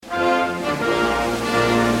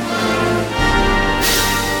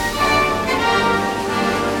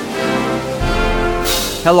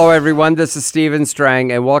Hello, everyone. This is Stephen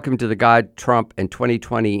Strang, and welcome to the God, Trump, and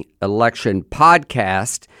 2020 election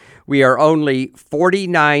podcast. We are only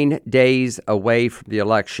 49 days away from the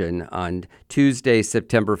election on Tuesday,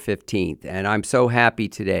 September 15th, and I'm so happy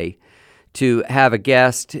today to have a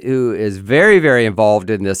guest who is very, very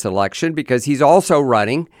involved in this election because he's also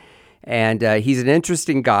running, and he's an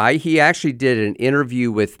interesting guy. He actually did an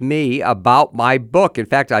interview with me about my book. In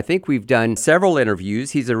fact, I think we've done several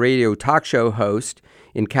interviews. He's a radio talk show host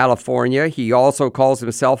in California. He also calls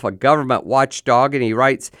himself a government watchdog, and he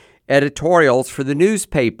writes editorials for the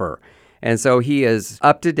newspaper. And so he is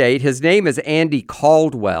up to date. His name is Andy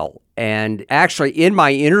Caldwell. And actually, in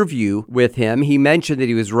my interview with him, he mentioned that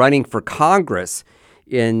he was running for Congress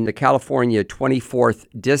in the California 24th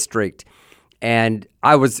District. And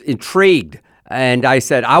I was intrigued. And I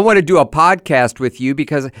said, I want to do a podcast with you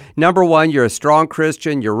because, number one, you're a strong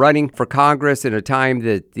Christian. You're running for Congress in a time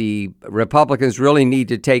that the Republicans really need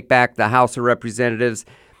to take back the House of Representatives.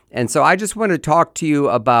 And so I just want to talk to you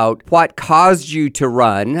about what caused you to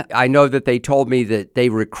run. I know that they told me that they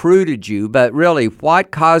recruited you, but really,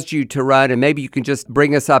 what caused you to run? And maybe you can just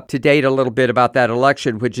bring us up to date a little bit about that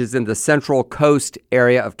election, which is in the Central Coast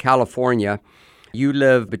area of California. You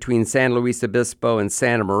live between San Luis Obispo and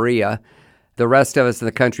Santa Maria. The rest of us in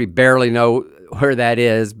the country barely know where that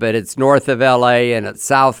is, but it's north of LA and it's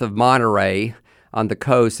south of Monterey on the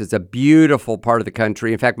coast. It's a beautiful part of the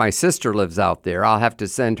country. In fact, my sister lives out there. I'll have to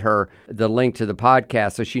send her the link to the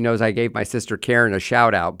podcast so she knows I gave my sister Karen a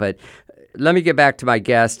shout out. But let me get back to my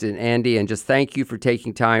guest, and Andy, and just thank you for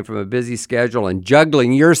taking time from a busy schedule and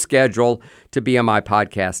juggling your schedule to be on my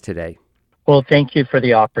podcast today. Well, thank you for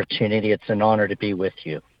the opportunity. It's an honor to be with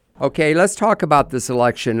you. Okay, let's talk about this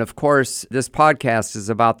election. Of course, this podcast is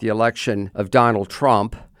about the election of Donald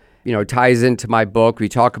Trump. You know, it ties into my book. We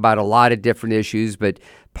talk about a lot of different issues, but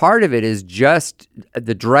part of it is just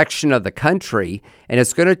the direction of the country, and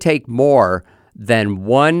it's going to take more than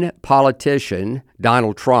one politician,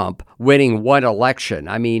 Donald Trump, winning one election.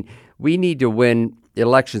 I mean, we need to win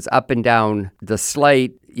elections up and down the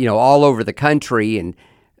slate, you know, all over the country, and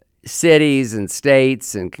cities and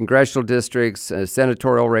states and congressional districts,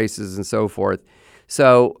 senatorial races and so forth.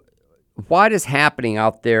 So what is happening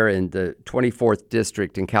out there in the 24th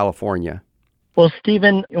District in California? Well,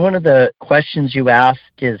 Stephen, one of the questions you asked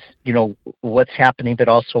is, you know, what's happening, but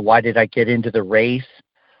also why did I get into the race?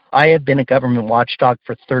 I have been a government watchdog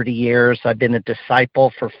for 30 years. I've been a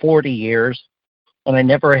disciple for 40 years. And I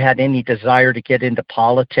never had any desire to get into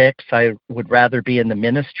politics. I would rather be in the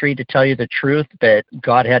ministry, to tell you the truth, but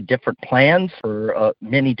God had different plans for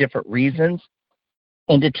many different reasons.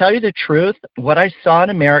 And to tell you the truth, what I saw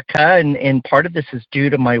in America, and part of this is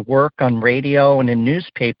due to my work on radio and in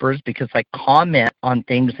newspapers, because I comment on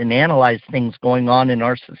things and analyze things going on in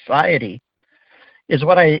our society, is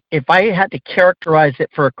if I had to characterize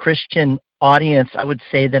it for a Christian audience, I would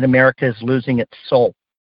say that America is losing its soul.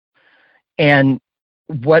 And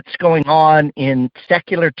what's going on in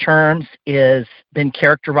secular terms is been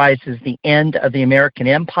characterized as the end of the American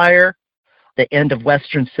empire, the end of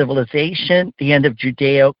Western civilization, the end of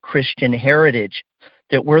Judeo-Christian heritage,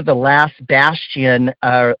 that we're the last bastion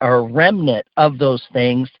or remnant of those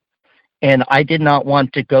things, and I did not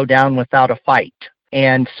want to go down without a fight.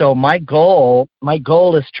 And so my goal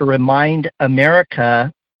is to remind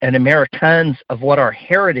America and Americans of what our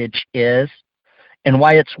heritage is and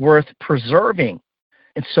why it's worth preserving.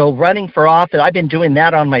 And so running for office, I've been doing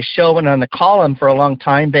that on my show and on the column for a long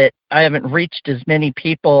time, but I haven't reached as many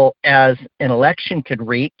people as an election could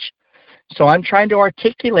reach. So I'm trying to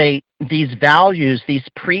articulate these values, these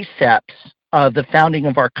precepts of the founding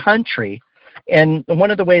of our country. And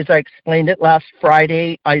one of the ways I explained it, last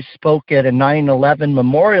Friday, I spoke at a 9/11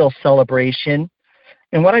 memorial celebration.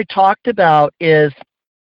 And what I talked about is,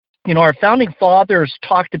 you know, our founding fathers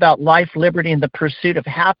talked about life, liberty, and the pursuit of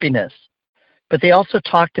happiness. But they also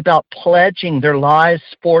talked about pledging their lives,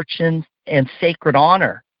 fortunes, and sacred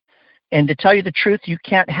honor. And to tell you the truth, you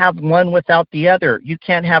can't have one without the other. You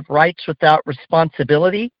can't have rights without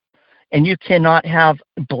responsibility, and you cannot have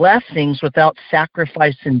blessings without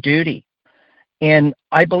sacrifice and duty. And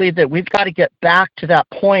I believe that we've got to get back to that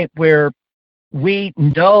point where we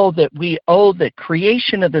know that we owe the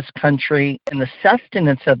creation of this country and the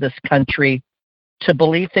sustenance of this country to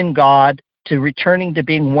belief in God, to returning to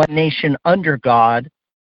being one nation under God,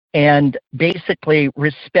 and basically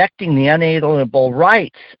respecting the unalienable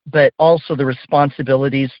rights, but also the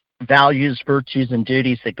responsibilities, values, virtues, and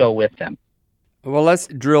duties that go with them. Well, let's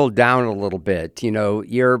drill down a little bit.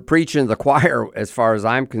 You're preaching to the choir as far as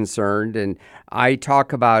I'm concerned, and I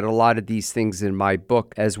talk about a lot of these things in my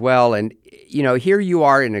book as well. And, here you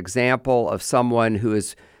are, an example of someone who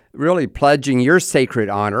is really pledging your sacred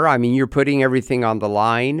honor. I mean, you're putting everything on the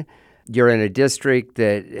line. You're in a district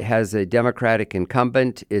that has a Democratic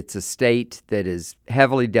incumbent. It's a state that is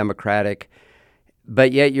heavily Democratic,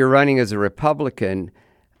 but yet you're running as a Republican.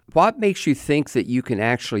 What makes you think that you can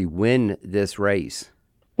actually win this race?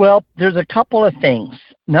 Well, there's a couple of things.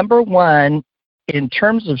 Number one, in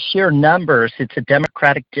terms of sheer numbers, it's a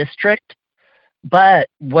Democratic district. But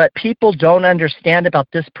what people don't understand about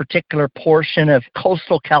this particular portion of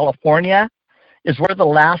coastal California is we're the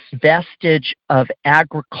last vestige of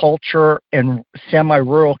agriculture and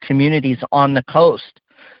semi-rural communities on the coast.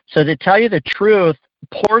 So to tell you the truth,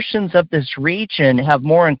 portions of this region have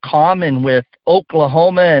more in common with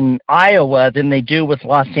Oklahoma and Iowa than they do with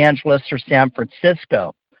Los Angeles or San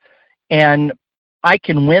Francisco. And I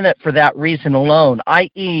can win it for that reason alone,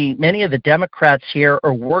 i.e., many of the Democrats here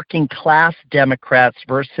are working class Democrats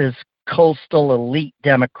versus coastal elite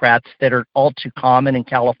Democrats that are all too common in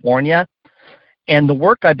California. And the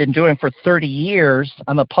work I've been doing for 30 years,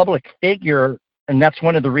 I'm a public figure, and that's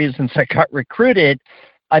one of the reasons I got recruited.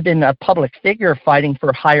 I've been a public figure fighting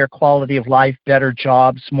for higher quality of life, better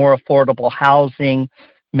jobs, more affordable housing,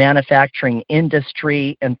 manufacturing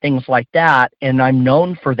industry, and things like that. And I'm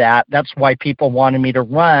known for that. That's why people wanted me to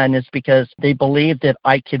run, is because they believed that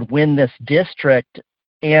I could win this district.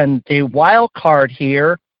 And the wild card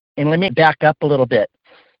here, and let me back up a little bit.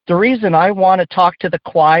 The reason I want to talk to the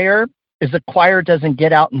choir is the choir doesn't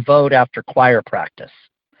get out and vote after choir practice.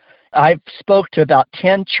 I've spoke to about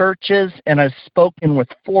 10 churches, and I've spoken with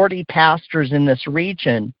 40 pastors in this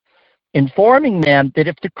region, informing them that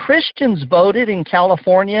if the Christians voted in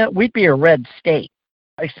California, we'd be a red state,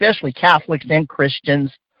 especially Catholics and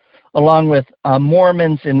Christians, along with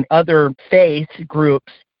Mormons and other faith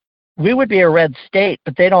groups. We would be a red state,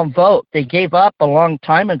 but they don't vote. They gave up a long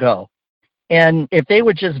time ago. And if they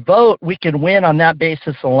would just vote, we could win on that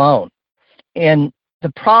basis alone. And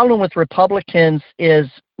the problem with Republicans is,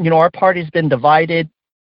 our party's been divided.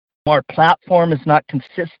 Our platform is not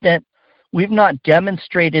consistent. We've not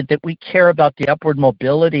demonstrated that we care about the upward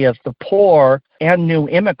mobility of the poor and new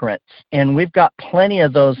immigrants. And we've got plenty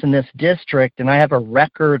of those in this district, and I have a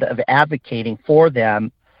record of advocating for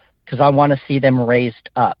them because I want to see them raised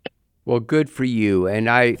up. Well, good for you. And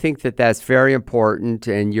I think that that's very important.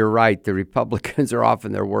 And you're right. The Republicans are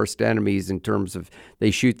often their worst enemies in terms of they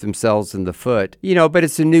shoot themselves in the foot. But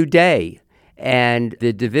it's a new day. And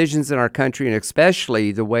the divisions in our country, and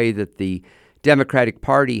especially the way that the Democratic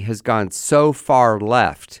Party has gone so far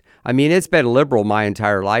left. I mean, it's been liberal my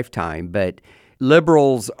entire lifetime, but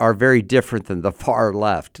liberals are very different than the far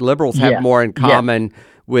left. Liberals have more in common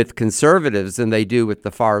with conservatives than they do with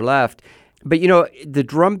the far left. But, the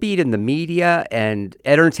drumbeat in the media and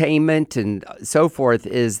entertainment and so forth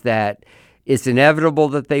is that it's inevitable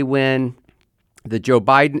that they win. That Joe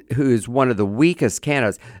Biden, who is one of the weakest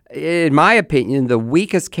candidates, in my opinion, the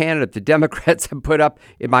weakest candidate the Democrats have put up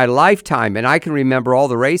in my lifetime. And I can remember all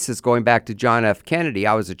the races going back to John F. Kennedy.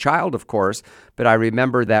 I was a child, of course, but I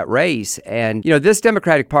remember that race. And, this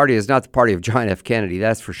Democratic Party is not the party of John F. Kennedy,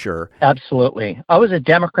 that's for sure. Absolutely. I was a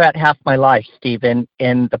Democrat half my life, Stephen,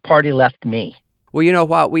 and the party left me. Well, you know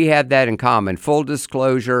what? We had that in common. Full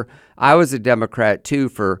disclosure, I was a Democrat, too,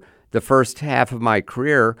 for the first half of my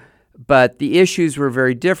career. But the issues were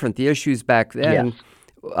very different. The issues back then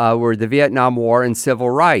were the Vietnam War and civil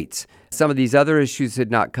rights. Some of these other issues had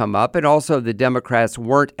not come up, and also the Democrats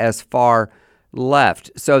weren't as far left.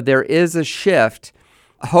 So there is a shift.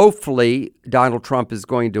 Hopefully, Donald Trump is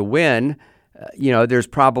going to win. There's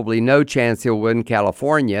probably no chance he'll win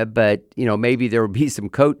California, but, maybe there will be some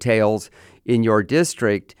coattails in your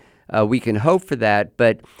district. We can hope for that.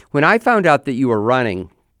 But when I found out that you were running,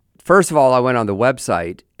 first of all, I went on the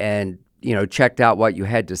website and, checked out what you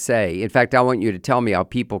had to say. In fact, I want you to tell me how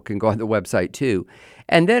people can go on the website too.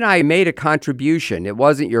 And then I made a contribution. It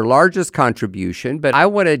wasn't your largest contribution, but I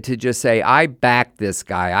wanted to just say, I back this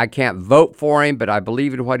guy. I can't vote for him, but I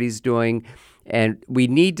believe in what he's doing. And we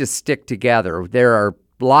need to stick together. There are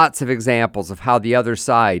lots of examples of how the other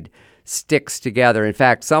side sticks together. In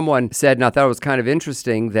fact, someone said, and I thought it was kind of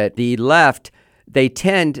interesting, that the left, they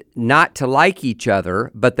tend not to like each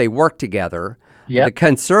other, but they work together. Yep. The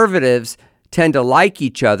conservatives tend to like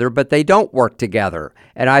each other, but they don't work together.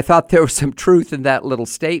 And I thought there was some truth in that little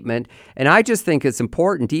statement. And I just think it's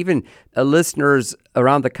important. Even listeners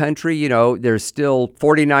around the country, there's still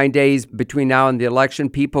 49 days between now and the election.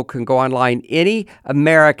 People can go online. Any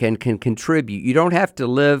American can contribute. You don't have to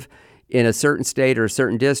live in a certain state or a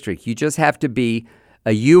certain district. You just have to be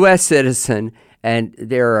a U.S. citizen, and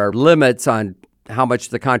there are limits on how much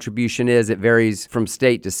the contribution is. It varies from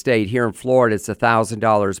state to state. Here in Florida, it's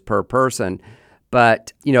 $1,000 per person.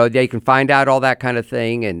 But, they can find out all that kind of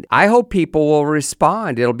thing. And I hope people will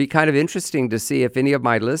respond. It'll be kind of interesting to see if any of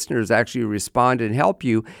my listeners actually respond and help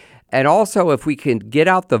you. And also if we can get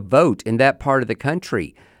out the vote in that part of the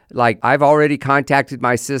country. Like, I've already contacted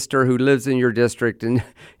my sister who lives in your district and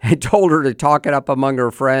told her to talk it up among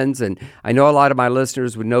her friends. And I know a lot of my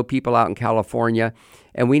listeners would know people out in California.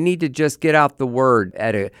 And we need to just get out the word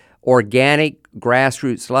at an organic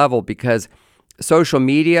grassroots level, because social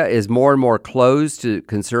media is more and more closed to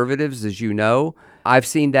conservatives, as you know. I've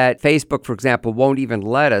seen that Facebook, for example, won't even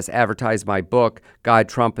let us advertise my book, God,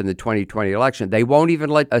 Trump, and the 2020 Election. They won't even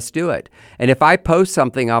let us do it. And if I post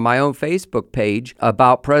something on my own Facebook page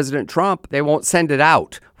about President Trump, they won't send it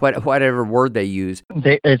out, whatever word they use.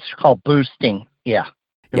 It's called boosting, yeah.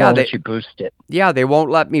 They won't let you boost it. Yeah, they won't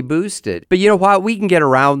let me boost it. But you know what? We can get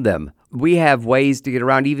around them. We have ways to get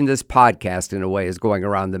around. Even this podcast, in a way, is going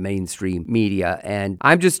around the mainstream media. And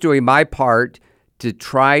I'm just doing my part to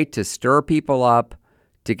try to stir people up,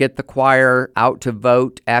 to get the choir out to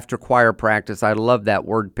vote after choir practice. I love that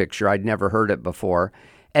word picture. I'd never heard it before.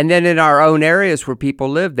 And then in our own areas where people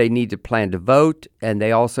live, they need to plan to vote, and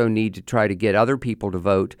they also need to try to get other people to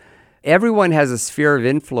vote. Everyone has a sphere of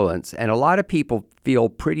influence, and a lot of people feel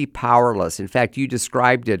pretty powerless. In fact, you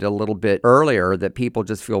described it a little bit earlier, that people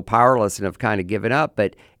just feel powerless and have kind of given up.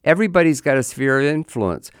 But everybody's got a sphere of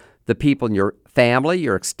influence. The people in your family,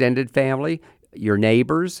 your extended family, your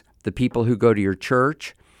neighbors, the people who go to your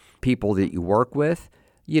church, people that you work with.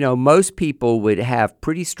 Most people would have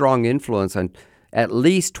pretty strong influence on at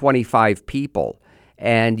least 25 people.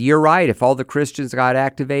 And you're right, if all the Christians got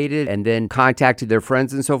activated and then contacted their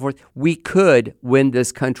friends and so forth, we could win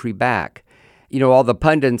this country back. All the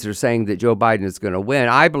pundits are saying that Joe Biden is going to win.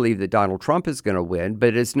 I believe that Donald Trump is going to win,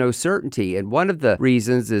 but it's no certainty. And one of the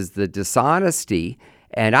reasons is the dishonesty.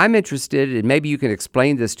 And I'm interested, and maybe you can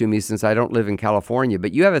explain this to me since I don't live in California,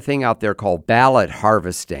 but you have a thing out there called ballot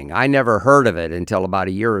harvesting. I never heard of it until about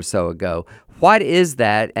a year or so ago. What is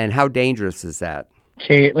that, and how dangerous is that?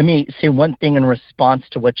 Okay, let me say one thing in response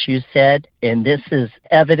to what you said, and this is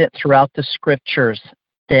evident throughout the scriptures,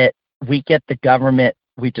 that we get the government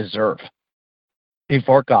we deserve.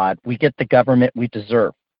 Before God, we get the government we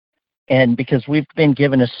deserve. And because we've been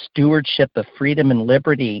given a stewardship of freedom and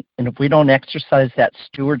liberty, and if we don't exercise that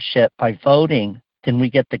stewardship by voting, then we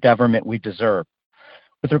get the government we deserve.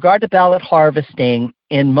 With regard to ballot harvesting,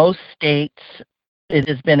 in most states, it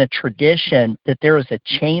has been a tradition that there is a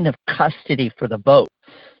chain of custody for the vote.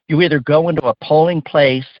 You either go into a polling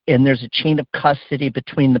place and there's a chain of custody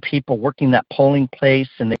between the people working that polling place,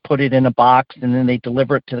 and they put it in a box and then they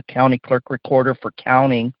deliver it to the county clerk recorder for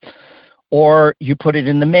counting, or you put it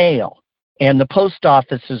in the mail and the post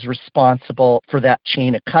office is responsible for that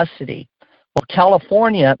chain of custody. Well,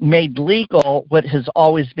 California made legal what has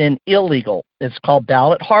always been illegal. It's called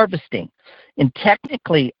ballot harvesting. And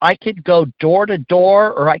technically, I could go door to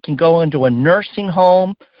door, or I can go into a nursing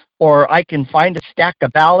home, or I can find a stack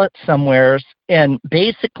of ballots somewheres, and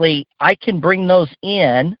basically I can bring those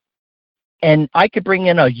in, and I could bring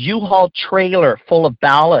in a U-Haul trailer full of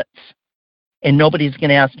ballots, and nobody's going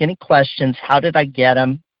to ask any questions. How did I get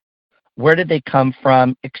them? Where did they come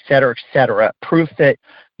from? Et cetera, et cetera. Proof that,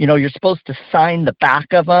 you're supposed to sign the back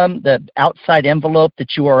of them, the outside envelope,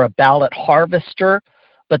 that you are a ballot harvester.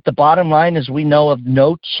 But the bottom line is we know of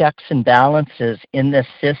no checks and balances in this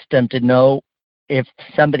system to know if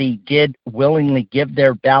somebody did willingly give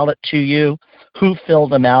their ballot to you, who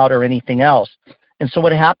filled them out, or anything else. And so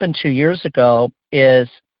what happened 2 years ago is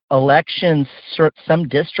elections, some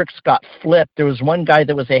districts got flipped. There was one guy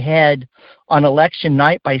that was ahead on election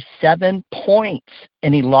night by 7 points,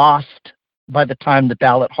 and he lost by the time the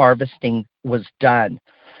ballot harvesting was done.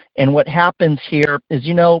 And what happens here is,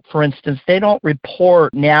 for instance, they don't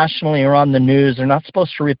report nationally or on the news. They're not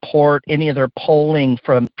supposed to report any of their polling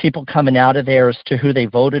from people coming out of there as to who they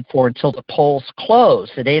voted for until the polls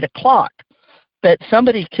close at 8 o'clock. But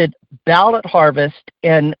somebody could ballot harvest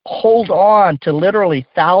and hold on to literally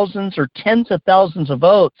thousands or tens of thousands of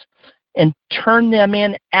votes and turn them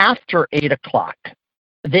in after 8 o'clock.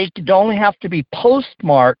 They could only have to be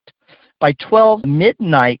postmarked by 12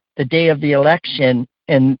 midnight the day of the election,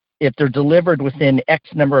 and if they're delivered within X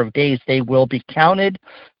number of days, they will be counted.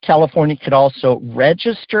 California could also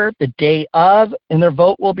register the day of, and their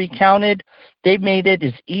vote will be counted. They've made it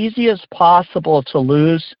as easy as possible to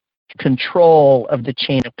lose control of the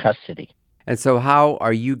chain of custody. And so how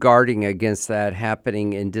are you guarding against that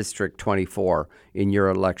happening in District 24 in your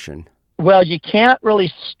election? Well, you can't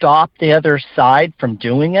really stop the other side from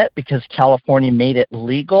doing it because California made it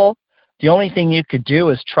legal. The only thing you could do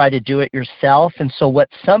is try to do it yourself. And so what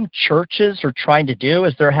some churches are trying to do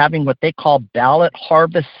is they're having what they call Ballot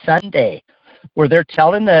Harvest Sunday, where they're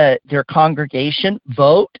telling their congregation,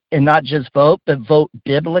 vote, and not just vote, but vote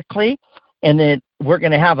biblically. And then we're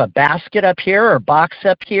going to have a basket up here or box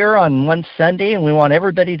up here on one Sunday, and we want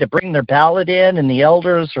everybody to bring their ballot in, and the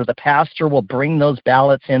elders or the pastor will bring those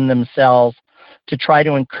ballots in themselves to try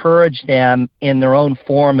to encourage them in their own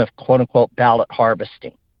form of quote-unquote ballot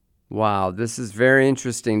harvesting. Wow, this is very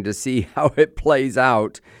interesting to see how it plays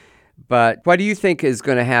out. But what do you think is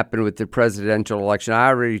going to happen with the presidential election? I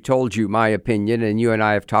already told you my opinion, and you and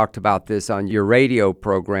I have talked about this on your radio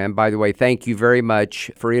program. By the way, thank you very much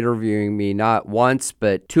for interviewing me, not once,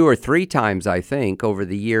 but 2 or 3 times, I think, over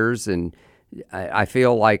the years. And I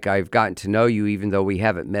feel like I've gotten to know you, even though we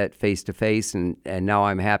haven't met face-to-face. And now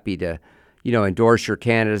I'm happy to, endorse your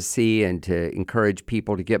candidacy and to encourage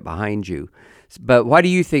people to get behind you. But what do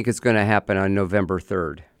you think is going to happen on November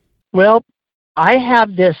 3rd? Well, I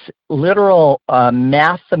have this literal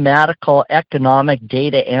mathematical economic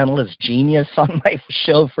data analyst genius on my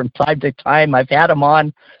show from time to time. I've had him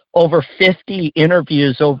on over 50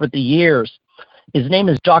 interviews over the years. His name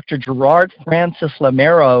is Dr. Gerard Francis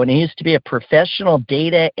Lamero, and he used to be a professional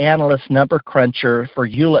data analyst number cruncher for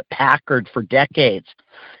Hewlett-Packard for decades.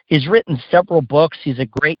 He's written several books. He's a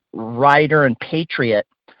great writer and patriot.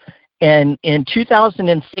 And in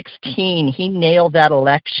 2016, he nailed that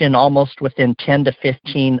election almost within 10 to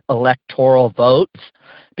 15 electoral votes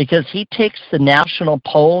because he takes the national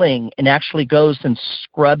polling and actually goes and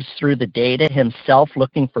scrubs through the data himself,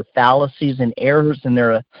 looking for fallacies and errors in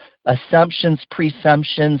their assumptions,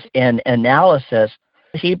 presumptions, and analysis.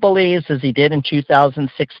 He believes, as he did in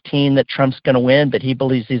 2016, that Trump's going to win, but he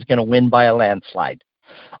believes he's going to win by a landslide.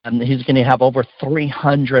 He's going to have over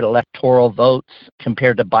 300 electoral votes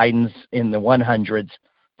compared to Biden's in the 100s, if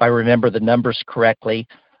I remember the numbers correctly.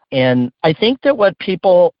 And I think that what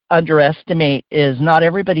people underestimate is not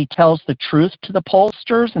everybody tells the truth to the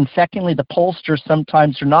pollsters. And secondly, the pollsters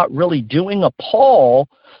sometimes are not really doing a poll.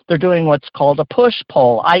 They're doing what's called a push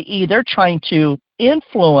poll, i.e. they're trying to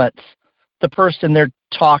influence the person they're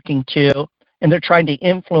talking to, and they're trying to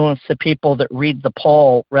influence the people that read the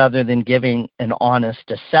poll rather than giving an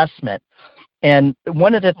honest assessment. And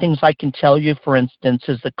one of the things I can tell you, for instance,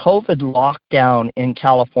 is the COVID lockdown in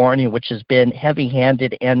California, which has been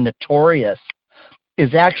heavy-handed and notorious,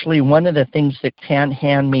 is actually one of the things that can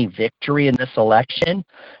hand me victory in this election.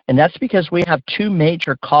 And that's because we have 2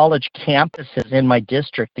 major college campuses in my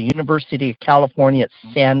district, the University of California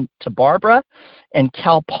at Santa Barbara and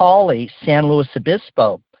Cal Poly San Luis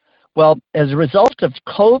Obispo. Well, as a result of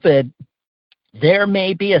COVID, there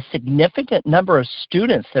may be a significant number of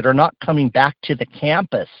students that are not coming back to the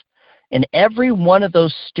campus. And every one of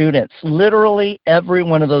those students, literally every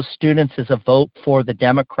one of those students, is a vote for the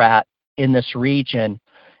Democrat in this region.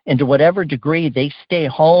 And to whatever degree they stay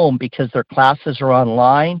home because their classes are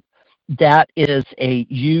online, that is a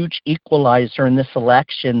huge equalizer in this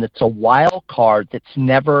election. That's a wild card that's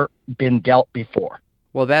never been dealt before.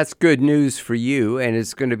 Well, that's good news for you, and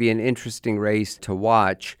it's going to be an interesting race to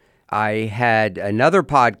watch. I had another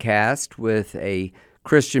podcast with a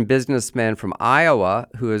Christian businessman from Iowa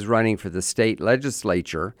who is running for the state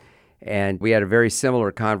legislature, and we had a very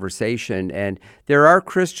similar conversation. And there are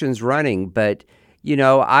Christians running, but,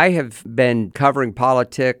 I have been covering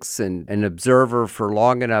politics and an observer for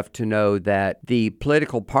long enough to know that the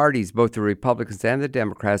political parties, both the Republicans and the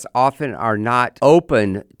Democrats, often are not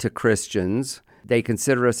open to Christians. They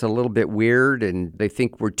consider us a little bit weird, and they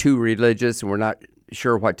think we're too religious and we're not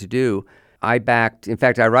sure what to do. I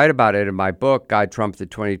write about it in my book, God, Trump, the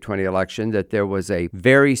 2020 Election, that there was a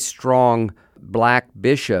very strong black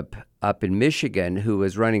bishop up in Michigan who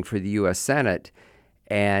was running for the U.S. Senate,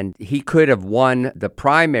 and he could have won the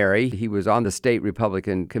primary. He was on the state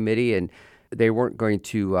Republican committee, and they weren't going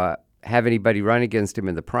to have anybody run against him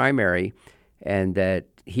in the primary, and that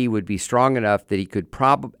he would be strong enough that he could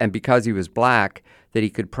and because he was black, that he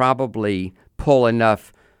could probably pull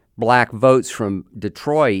enough black votes from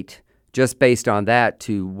Detroit just based on that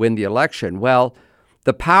to win the election. Well,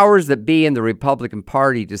 the powers that be in the Republican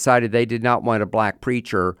Party decided they did not want a black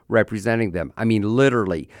preacher representing them. I mean,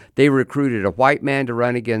 literally. They recruited a white man to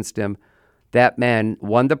run against him. That man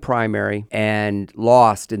won the primary and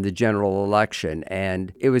lost in the general election.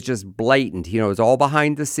 And it was just blatant. It was all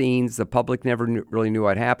behind the scenes. The public never really knew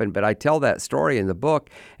what happened. But I tell that story in the book,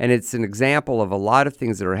 and it's an example of a lot of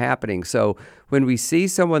things that are happening. So when we see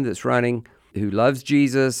someone that's running who loves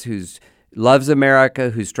Jesus, who's loves America,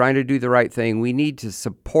 who's trying to do the right thing. We need to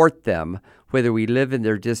support them, whether we live in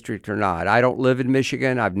their district or not. I don't live in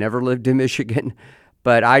Michigan. I've never lived in Michigan.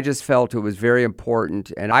 But I just felt it was very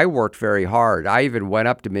important, and I worked very hard. I even went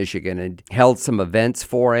up to Michigan and held some events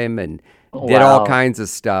for him and did all kinds of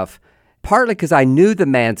stuff, partly because I knew the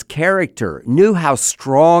man's character, knew how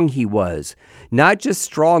strong he was, not just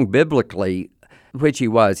strong biblically, which he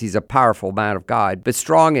was. He's a powerful man of God, but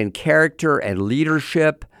strong in character and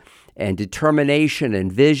leadership and determination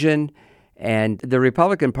and vision. And the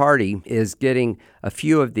Republican Party is getting a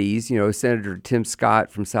few of these. Senator Tim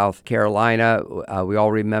Scott from South Carolina. We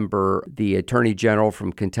all remember the Attorney General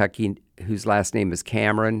from Kentucky, whose last name is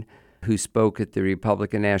Cameron, who spoke at the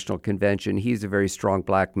Republican National Convention. He's a very strong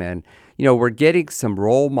black man. We're getting some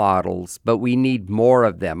role models, but we need more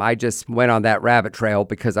of them. I just went on that rabbit trail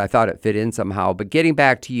because I thought it fit in somehow. But getting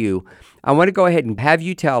back to you, I want to go ahead and have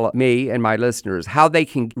you tell me and my listeners how they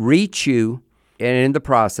can reach you. And in the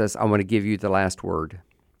process, I want to give you the last word.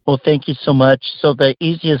 Well, thank you so much. So the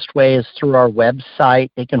easiest way is through our website.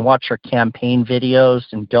 They can watch our campaign videos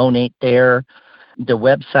and donate there. The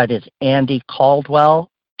website is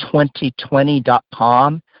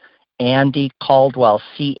andycaldwell2020.com. Andy Caldwell,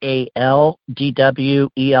 Caldwell,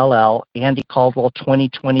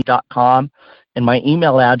 andycaldwell2020.com. And my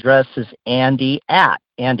email address is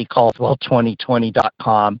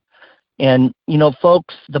andy@andycaldwell2020.com. And,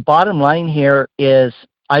 folks, the bottom line here is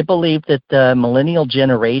I believe that the millennial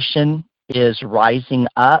generation is rising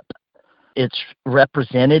up. It's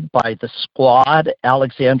represented by the Squad,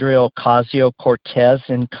 Alexandria Ocasio-Cortez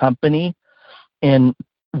and company. And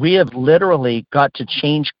we have literally got to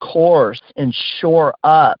change course and shore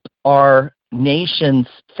up our nation's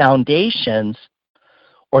foundations,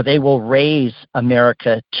 or they will raise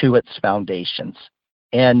America to its foundations.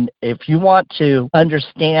 And if you want to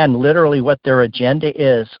understand literally what their agenda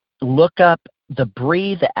is, look up the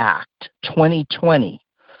Breathe Act 2020.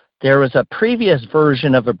 There was a previous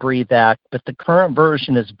version of a Breathe Act, but the current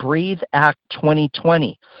version is Breathe Act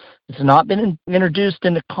 2020. It's not been introduced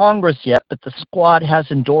into Congress yet, but the Squad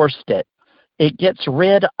has endorsed it. It gets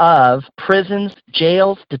rid of prisons,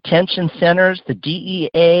 jails, detention centers, the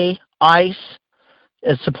DEA, ICE.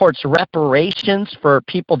 It supports reparations for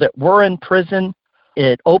people that were in prison.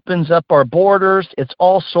 It opens up our borders. It's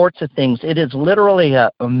all sorts of things. It is literally a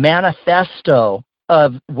manifesto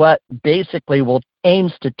of what basically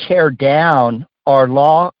aims to tear down our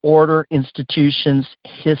law, order, institutions,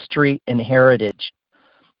 history, and heritage.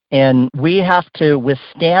 And we have to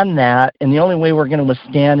withstand that. And the only way we're going to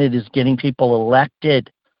withstand it is getting people elected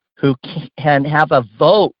who can have a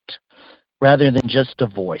vote rather than just a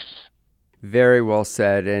voice. Very well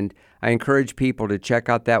said. And I encourage people to check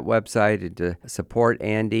out that website and to support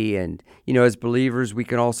Andy. And, as believers, we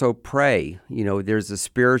can also pray. There's a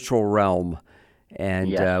spiritual realm, and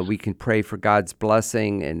Yes. We can pray for God's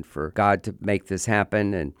blessing and for God to make this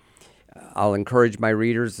happen. And I'll encourage my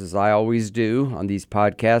readers, as I always do on these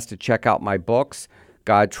podcasts, to check out my books,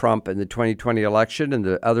 God, Trump, and the 2020 election, and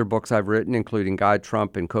the other books I've written, including God,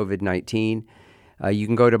 Trump, and COVID-19. You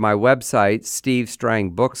can go to my website,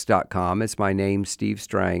 stevestrangbooks.com. It's my name, Steve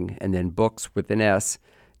Strang, and then books with an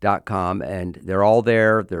S.com. And they're all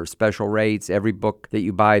there. There are special rates. Every book that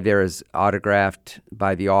you buy there is autographed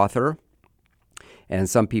by the author. And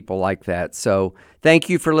some people like that. So thank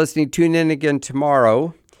you for listening. Tune in again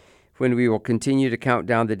tomorrow when we will continue to count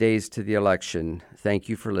down the days to the election. Thank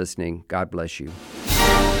you for listening. God bless you.